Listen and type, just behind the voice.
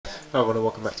Hi everyone, and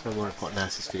welcome back to my morning report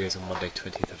analysis videos on Monday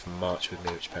 20th of March with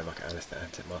me, Rich Perry, market analyst at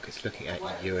Antec Markets, looking at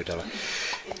Eurodollar.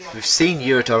 We've seen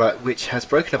Eurodollar, which has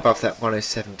broken above that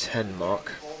 107.10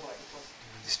 mark.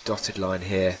 This dotted line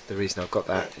here, the reason I've got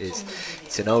that is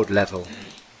it's an old level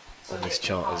on this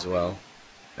chart as well,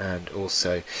 and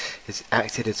also it's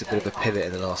acted as a bit of a pivot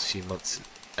in the last few months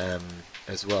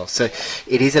as well. So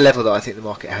it is a level that I think the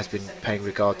market has been paying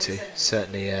regard to,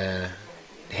 certainly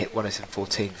hit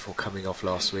 107.14 before coming off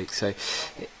last week. So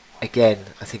again,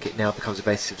 I think it now becomes a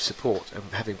basis of support, and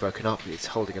having broken up, it's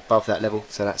holding above that level,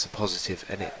 so that's a positive,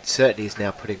 and it certainly is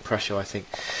now putting pressure, I think,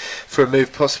 for a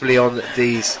move possibly on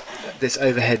this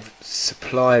overhead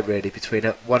supply really between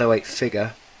a 108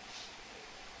 figure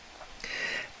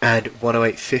and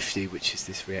 108.50, which is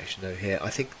this reaction low here. I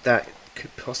think that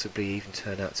could possibly even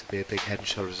turn out to be a big head and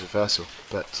shoulders reversal,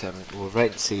 but we'll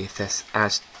wait and see if this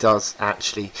does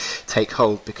actually take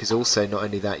hold, because also not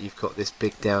only that, you've got this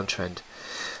big downtrend.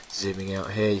 Zooming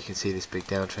out here, you can see this big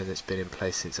downtrend that's been in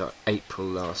place since April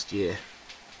last year,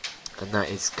 and that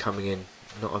is coming in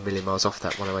not a million miles off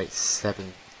that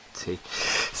 108.70.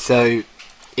 So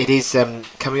it is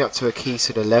coming up to a key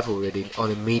sort of level really on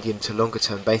a medium to longer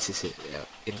term basis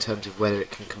in terms of whether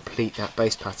it can complete that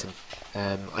base pattern.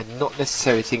 I'm not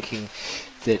necessarily thinking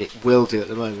that it will do at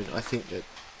the moment. I think that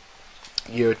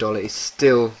Eurodollar is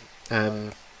still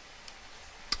going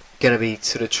to be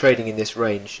sort of trading in this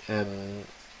range, and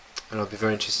I'll be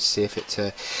very interested to see if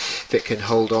it can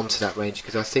hold on to that range,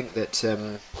 because I think that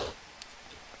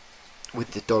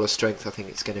with the dollar strength, I think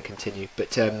it's going to continue.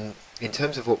 But in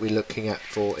terms of what we're looking at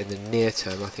for in the near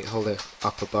term, I think holding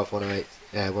up above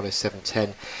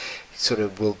 107.10 sort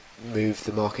of will move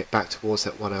the market back towards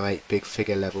that 108 big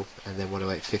figure level, and then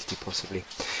 108.50 possibly.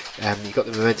 You've got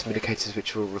the momentum indicators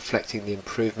which are reflecting the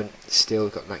improvement. Still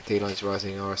got MACD lines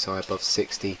rising, RSI above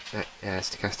 60,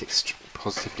 stochastics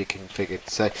positively configured.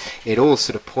 So it all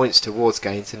sort of points towards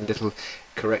gains, and little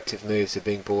corrective moves are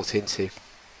being bought into.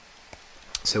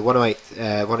 So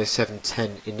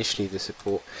 107.10 initially the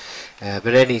support,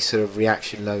 but any sort of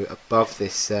reaction low above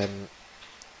this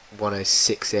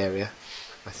 106 area,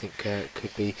 I think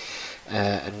could be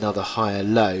another higher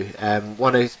low.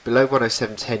 Below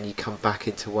 107.10 you come back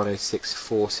into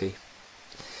 106.40,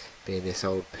 being this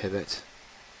old pivot.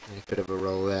 A bit of a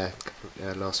roll there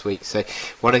last week. So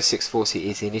 106.40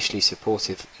 is initially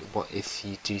supportive if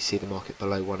you do see the market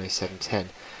below 107.10.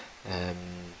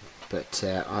 But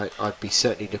I'd be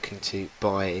certainly looking to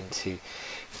buy into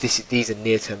these are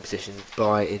near-term positions.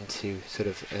 Buy into sort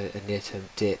of a near-term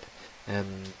dip,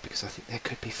 because I think there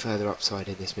could be further upside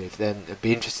in this move. Then it'd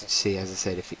be interesting to see, as I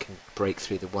said, if it can break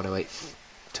through the 108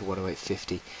 to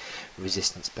 108.50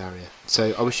 resistance barrier.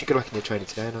 So I wish you good luck in your trading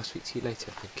today, and I'll speak to you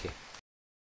later. Thank you.